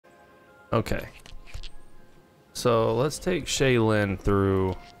Okay. So let's take Shaylin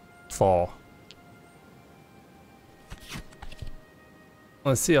through fall.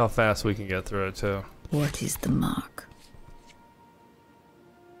 Let's see how fast we can get through it too. What is the mark?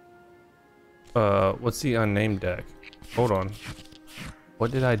 What's the unnamed deck? Hold on.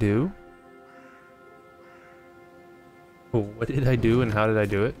 What did I do? Oh, what did I do and how did I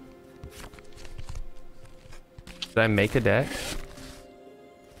do it? Did I make a deck?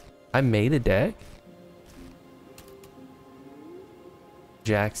 I made a deck?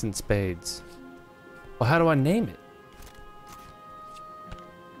 Jacks and spades. Well, how do I name it?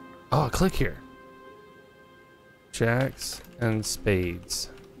 Oh, click here. Jacks and spades.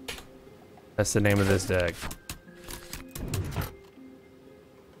 That's the name of this deck.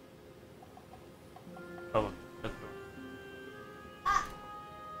 Oh.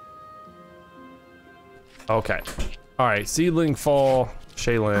 Okay. All right. Seedling, fall,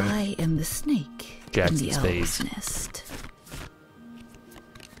 Shaylin. I am the snake Jacks in the and spades. owl's nest.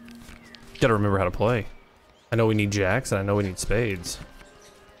 Gotta remember how to play. I know we need jacks and I know we need spades.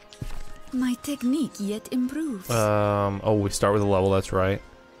 My technique yet improves. Oh, we start with a level. That's right.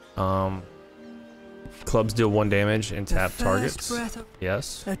 Clubs deal 1 damage and tap targets.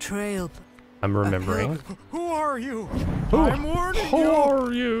 Yes. A trail. I'm remembering. Who are you? Who I'm warning Who you.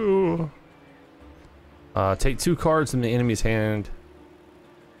 are you? Take 2 cards from the enemy's hand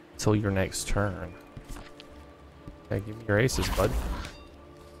until your next turn. Okay, give me your aces, bud.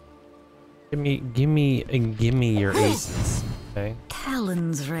 Give me your aces. Okay.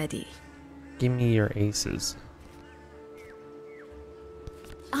 Talons ready. Give me your aces.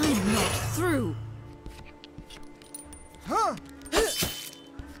 I'm not through. Huh?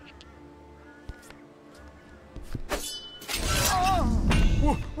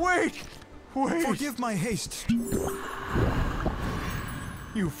 Wait! Wait! Forgive my haste.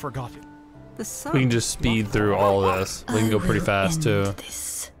 You forgot it. The sun. We can just speed through all of this. We can go pretty fast too.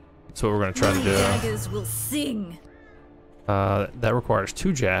 This. That's what we're gonna try to My do. daggers will sing. That requires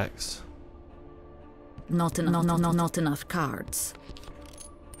 2 jacks. Not enough cards.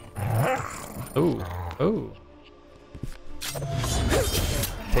 Ooh, ooh.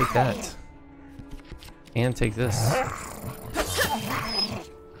 Take that. And take this.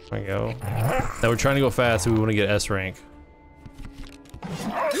 There we go. Now we're trying to go fast, so we want to get S rank.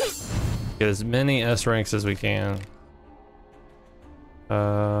 Get as many S ranks as we can.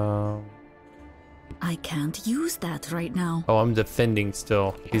 I can't use that right now. Oh, I'm defending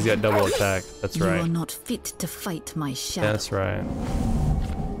still. He's got double attack. That's You are right. not fit to fight my shadow. That's right.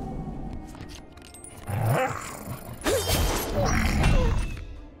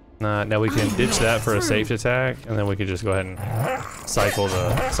 Now we can ditch that for a safe attack, and then we can just go ahead and cycle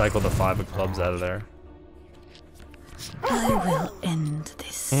the 5 of clubs out of there. I will end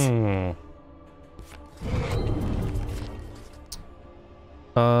this.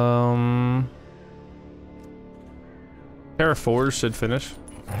 Pair of 4s should finish.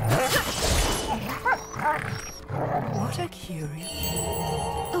 What a curious.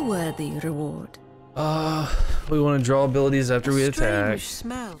 A worthy reward. We want to draw abilities after we attack. Strange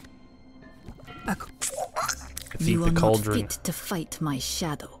smell. Defeat You the are not cauldron. fit to fight my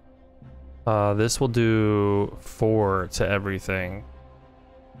shadow. This will do 4 to everything.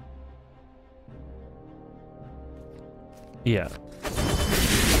 Yeah.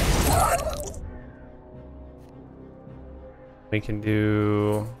 We can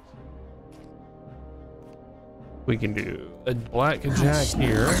do a black jack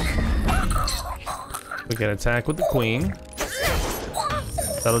here. We can attack with the queen.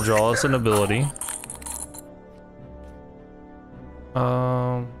 That'll draw us an ability.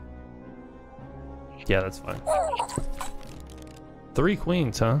 Yeah, that's fine. 3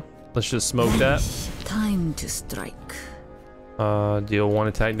 queens, huh? Let's just smoke that. Time to strike. Deal 1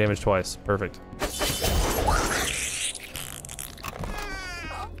 attack damage twice. Perfect.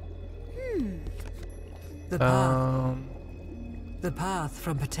 The path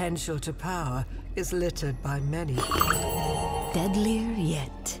from potential to power is littered by many. Deadlier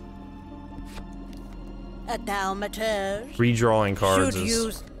yet. A thaumaturge Redrawing cards should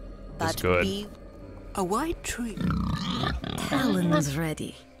use is that good. be A white tree. Talons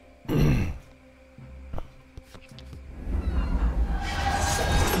ready.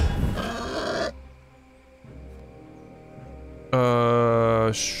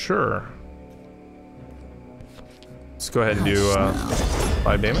 Sure. Let's go ahead and do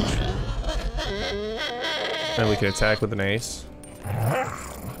 5 damage. And we can attack with an ace.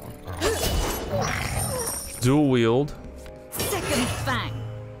 Dual wield. Second fang.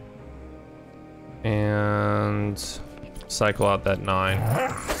 And cycle out that 9.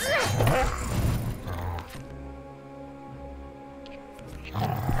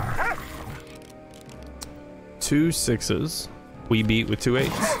 Two 6s. We beat with 2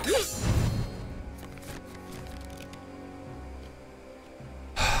 8s.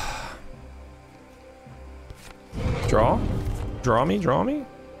 Draw? Draw me? Draw me?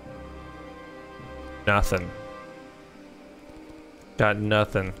 Nothing. Got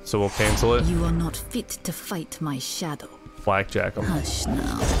nothing, so we'll cancel it. You are not fit to fight my shadow. Blackjack him. Hush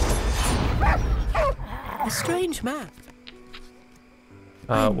now. A strange man.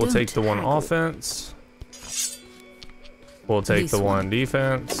 We'll don't take the one haggle. offense. We'll take This the one one.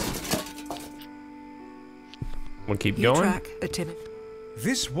 defense. We'll keep You going. track a timid.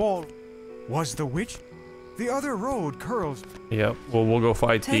 This wall was the witch. The other road curls. Yep. Well, we'll go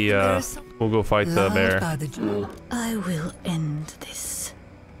fight Take the. this. We'll go fight the Lulled bear. by the I will end this.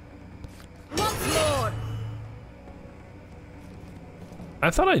 I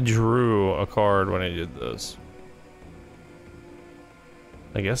thought I drew a card when I did this.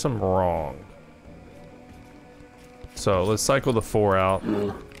 I guess I'm wrong. So let's cycle the 4 out.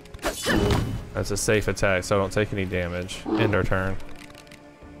 That's a safe attack, so I don't take any damage. End our turn.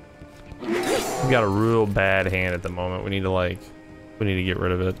 We got a real bad hand at the moment. We need to get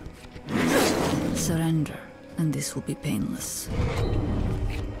rid of it. Surrender, and this will be painless.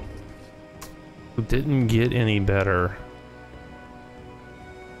 It didn't get any better.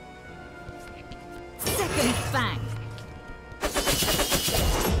 Second fang.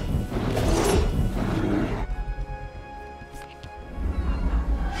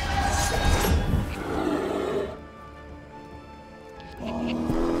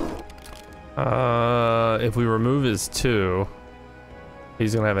 If we remove his 2,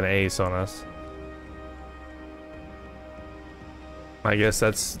 he's gonna have an ace on us. I guess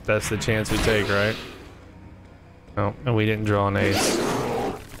that's the chance we take, right? Oh, and we didn't draw an ace.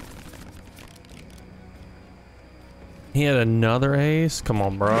 He had another ace? Come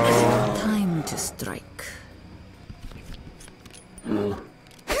on, bro. Time to strike.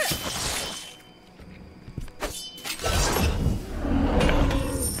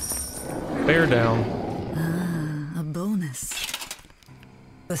 Bear down. A bonus.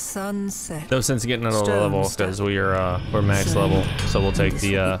 The sun set. No sense in getting another Stone level step. because we're max level. So we'll take This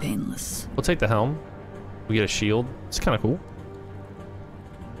the will be painless. we'll take the helm. We get a shield. It's kind of cool.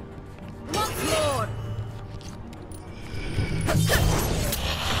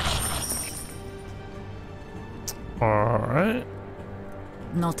 All right.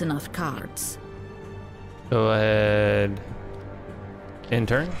 Not enough cards. Go ahead.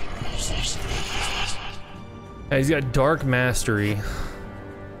 Intern. He's got Dark Mastery.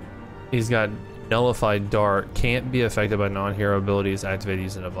 He's got Nullified Dark. Can't be affected by non-hero abilities activated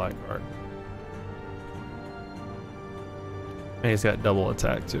using a black card. And he's got double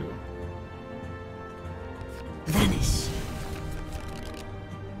attack too. Vanish.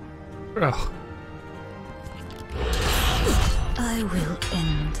 Ugh. I will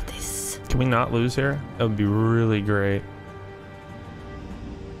end this. Can we not lose here? That would be really great.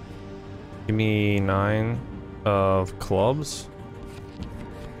 Give me 9 of clubs.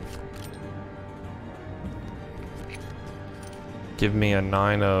 Give me a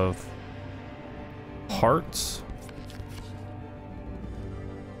 9 of hearts.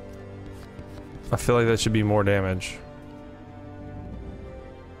 I feel like that should be more damage.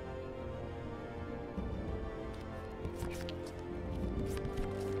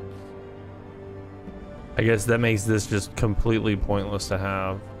 I guess that makes this just completely pointless to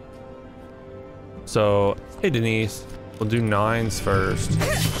have. So, hey Denise, we'll do 9s first.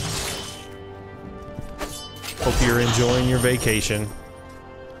 Hope you're enjoying your vacation.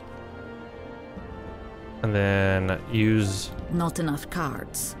 And then use Not enough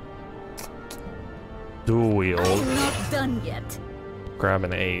cards. dual wield. I'm not done yet. Grab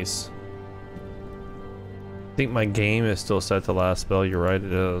an ace. I think my game is still set to last spell. You're right,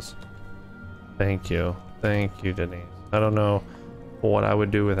 it is. Thank you. Thank you, Denise. I don't know what I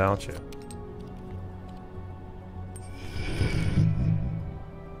would do without you.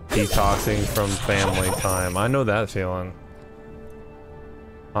 Detoxing from family time. I know that feeling.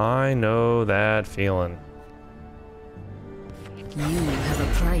 I know that feeling. You have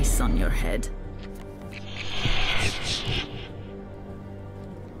a price on your head.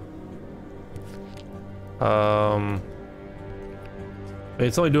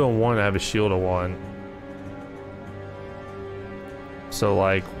 It's only doing 1. I have a shield of 1. So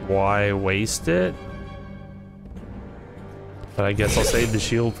like, why waste it? But I guess I'll save the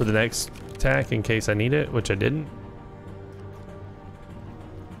shield for the next attack in case I need it, which I didn't.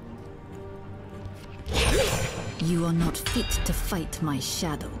 You are not fit to fight my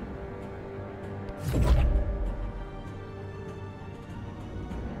shadow.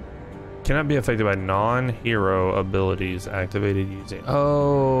 Cannot be affected by non-hero abilities activated using.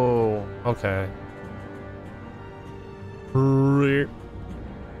 Oh, okay.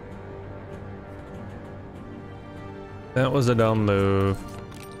 That was a dumb move,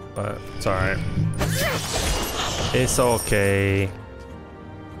 but it's alright. It's okay.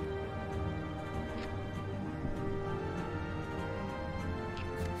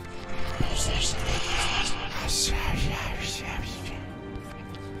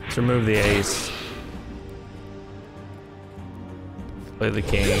 Let's remove the ace. Play the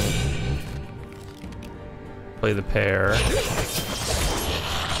king. Play the pair. I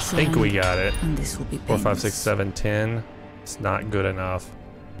think we got it. And this will be 4, 5, 6, 7, 10. It's not good enough.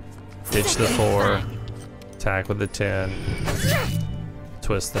 Ditch the 4. Attack with the 10.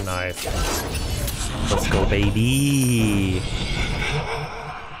 Twist the knife. Let's go, baby.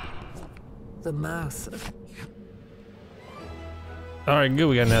 The mouth. Alright, good.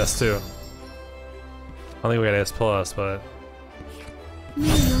 We got an S too. I think we got S plus, but May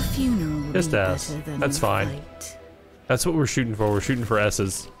your funeral will just be S. better than That's the fine. fight. That's what we're shooting for. We're shooting for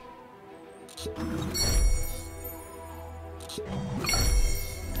S's.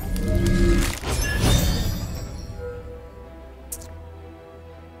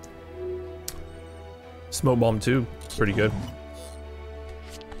 Smoke bomb 2, pretty good.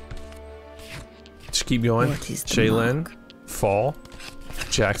 Just keep going. What is the Shaylin, mark? fall,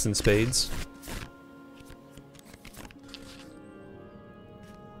 Jackson spades.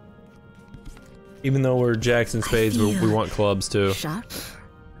 Even though we're Jackson spades, we want clubs too. Sharp.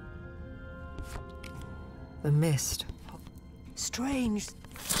 The mist. Strange.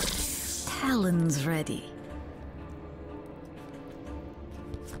 Talons ready.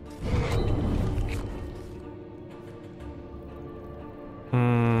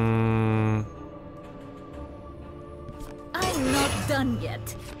 I'm not done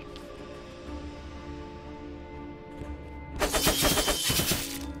yet.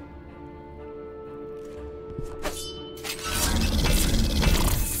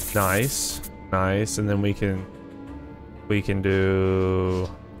 Nice, nice, and then we can do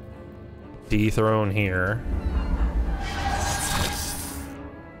dethrone here,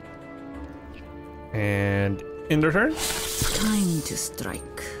 and end our turn. Time to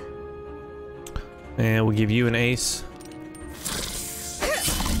strike. And we'll give you an ace,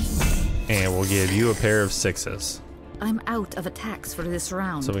 and we'll give you a pair of 6s. I'm out of attacks for this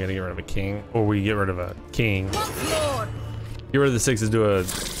round. So we gotta get rid of a king, or we get rid of a king. Once more. Get rid of the 6s, do a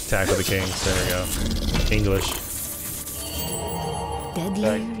attack with the kings. There we go. English.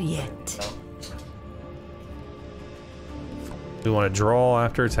 Deadlier yet. We want to draw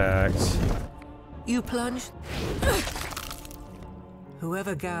after attacks. You plunge.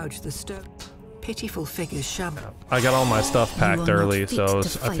 Whoever gouged the stone. Pitiful figures shambling. I got all my stuff packed are not early, fit so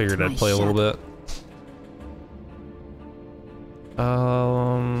to I fight figured my I'd play a little bit.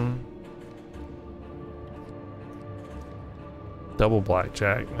 Double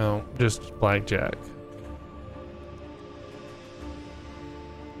blackjack. No, just blackjack.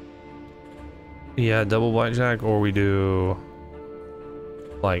 Yeah, double blackjack, or we do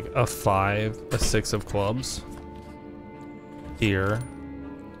like a 5, a 6 of clubs here.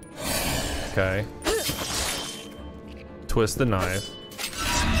 Okay. Twist the knife.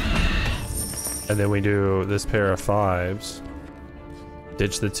 And then we do this pair of 5s.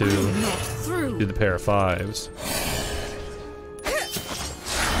 Ditch the 2. Do the pair of 5s.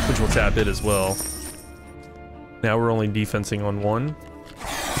 Which will tap it as well. Now we're only defensing on 1.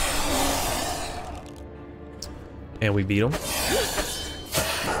 And we beat them.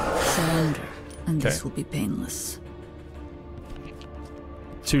 Surrender, and this will be painless.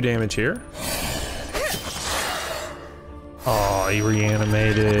 2 damage here. Oh, he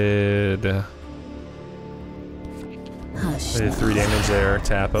reanimated. Hush. I did 3 damage there.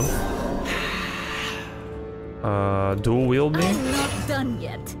 Tap him. Dual wield me. I'm not done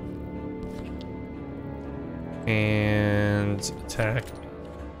yet. And attack.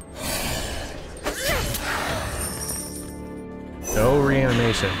 No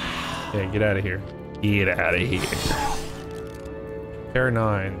reanimation. Yeah, get out of here. Get out of here. Pair of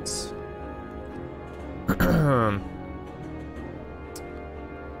 9s.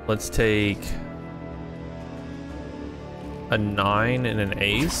 Let's take a 9 and an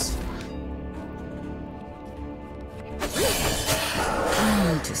ace.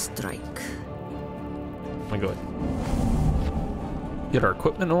 Time to strike. Let me go ahead. Get our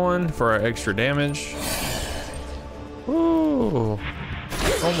equipment on for our extra damage. Ooh,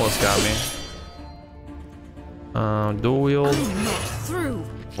 almost got me. Dual wield. I'm not through.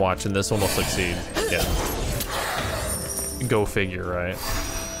 Watching this one will succeed. Yeah. Go figure, right?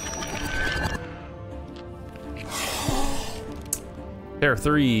 Pair of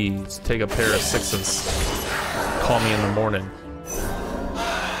threes, take a pair of sixes. Call me in the morning.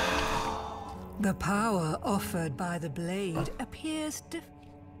 The power offered by the blade appears different.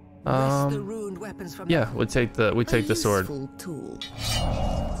 The ruined weapons from Yeah, we take the sword. Tool.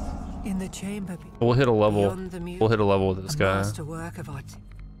 in the chamber. We'll hit a level. Beyond the mute, We'll hit a level with this a guy. masterwork of art.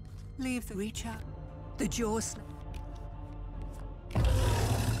 Leave the reach out. The jaw snap.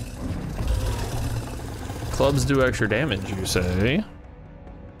 Clubs do extra damage, you say?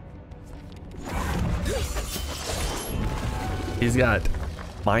 He's got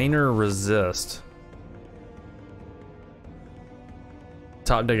minor resist.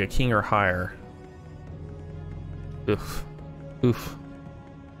 Top deck a king or higher. Oof. Oof.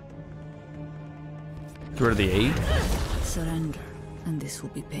 Get rid of the 8. Surrender, and this will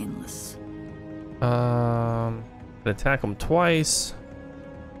be painless. Gonna attack him twice.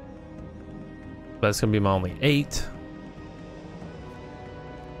 That's gonna be my only 8.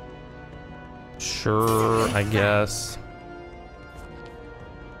 Sure, I guess.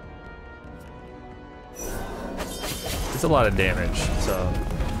 It's a lot of damage, so.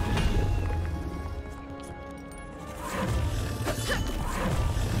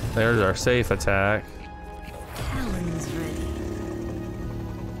 There's our safe attack. Talon's ready.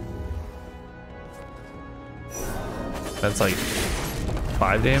 That's like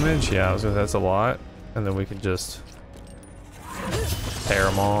 5 damage. Yeah, I was gonna, that's a lot. And then we can just tear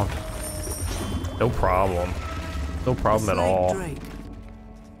them off. No problem. No problem at all. Drake.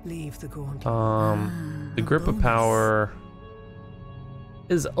 Leave the gauntlet. The grip of power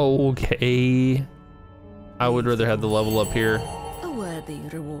is okay. I would rather have the level up here. A worthy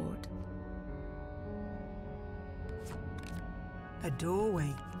reward. A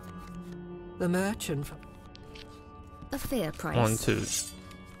doorway. The merchant from A fair price. 1, 2.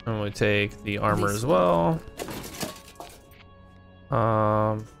 And we take the armor as well.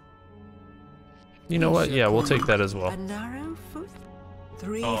 You know what? Yeah, we'll take that as well. a narrow foot.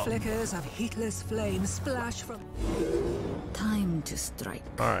 3 flickers of heatless flame splash from. Time to strike.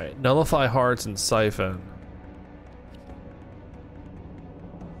 All right, nullify hearts and siphon.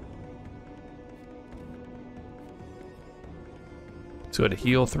 So to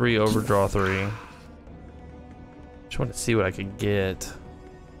heal 3, overdraw 3. Just want to see what I could get.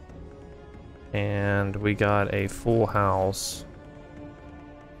 And we got a full house,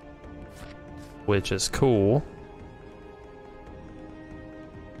 which is cool.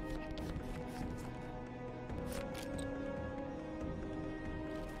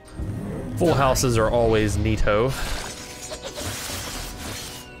 Full houses are always neato.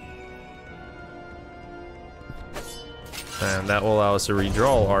 And that will allow us to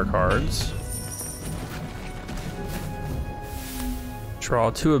redraw our cards.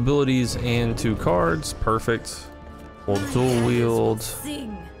 Draw 2 abilities and 2 cards. Perfect. We'll dual wield.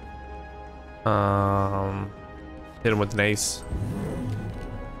 Sing. Hit him with an ace.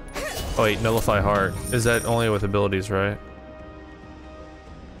 Oh wait, nullify heart. Is that only with abilities, right?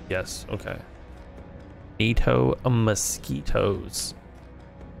 Yes, okay. Neato mosquitoes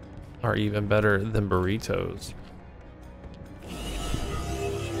are even better than burritos.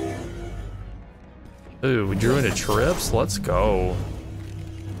 Ooh, we drew into trips? Let's go.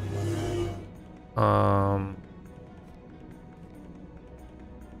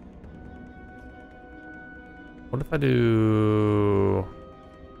 What if I do...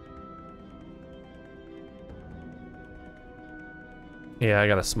 Yeah, I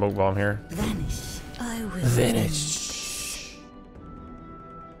got a smoke bomb here. Vanish. I will Vanish.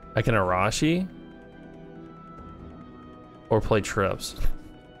 I can Arashi or play trips.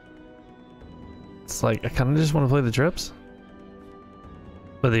 It's like I kind of just want to play the trips,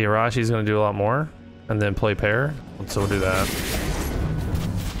 but the Arashi is going to do a lot more, and then play pair. So we'll do that.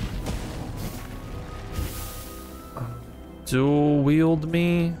 Dual wield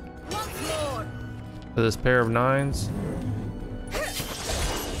me for this pair of 9s.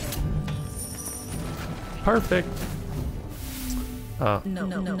 Perfect. No.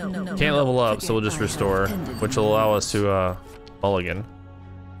 Can't level up, so we'll just restore, which will allow us to mulligan.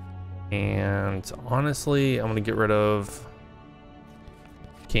 And honestly, I'm gonna get rid of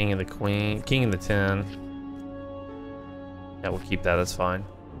King and the Queen, King and the 10. Yeah, we'll keep that. That's fine.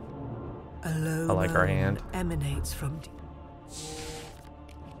 A low I like our hand. emanates from.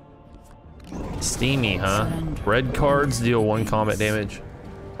 Steamy, huh? Red cards deal 1 combat damage.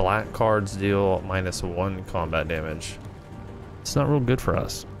 Black cards deal -1 combat damage. It's not real good for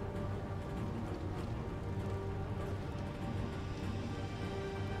us.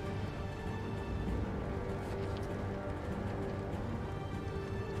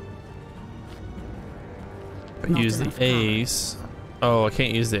 Not Use the enough ace. Oh, I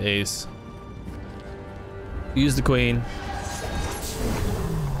can't use the ace. Use the queen.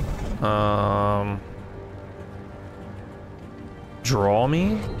 Draw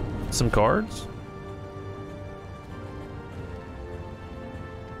me some cards.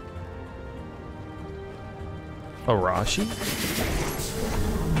 Arashi?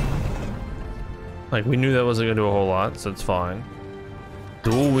 Like, we knew that wasn't gonna do a whole lot, so it's fine.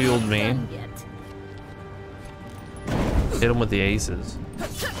 Dual wield me. Hit him with the aces.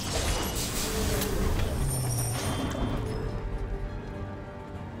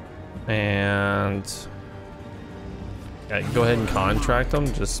 And yeah, go ahead and contract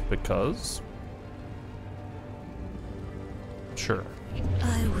them just because. Sure.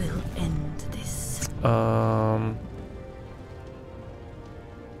 I will end this.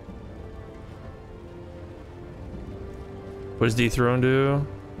 What does dethrone do?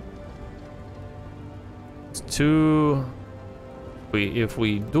 It's 2. If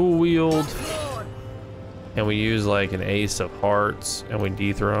we dual wield and we use like an ace of hearts and we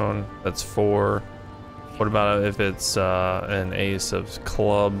dethrone, that's 4. What about if it's an ace of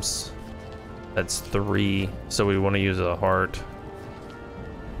clubs? That's 3. So we want to use a heart.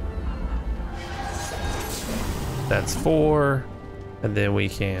 That's 4. And then we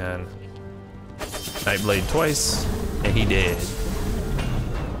can Nightblade twice, and he did.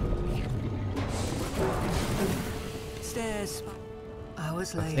 Stairs.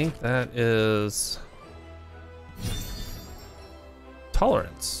 Hours I late. think that is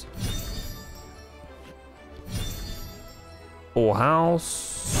tolerance. Full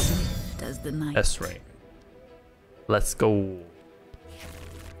house. Does the night. S rank. Let's go.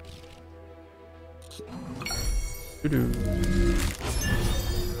 Doo-doo.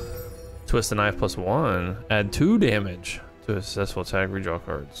 Twist the knife +1. Add 2 damage to a successful attack. Redraw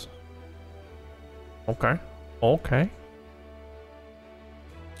cards. Okay. Okay.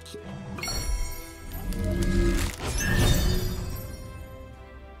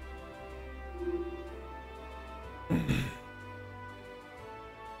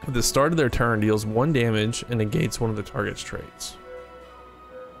 At the start of their turn, deals 1 damage and negates one of the target's traits.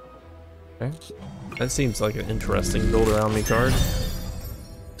 Okay. That seems like an interesting build around me card.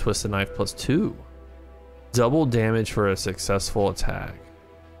 Twist the knife +2. Double damage for a successful attack.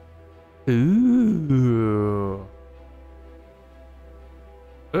 Ooh.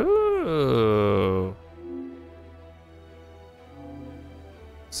 Ooh.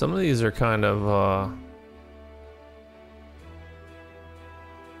 Some of these are kind of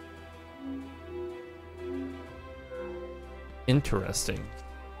interesting.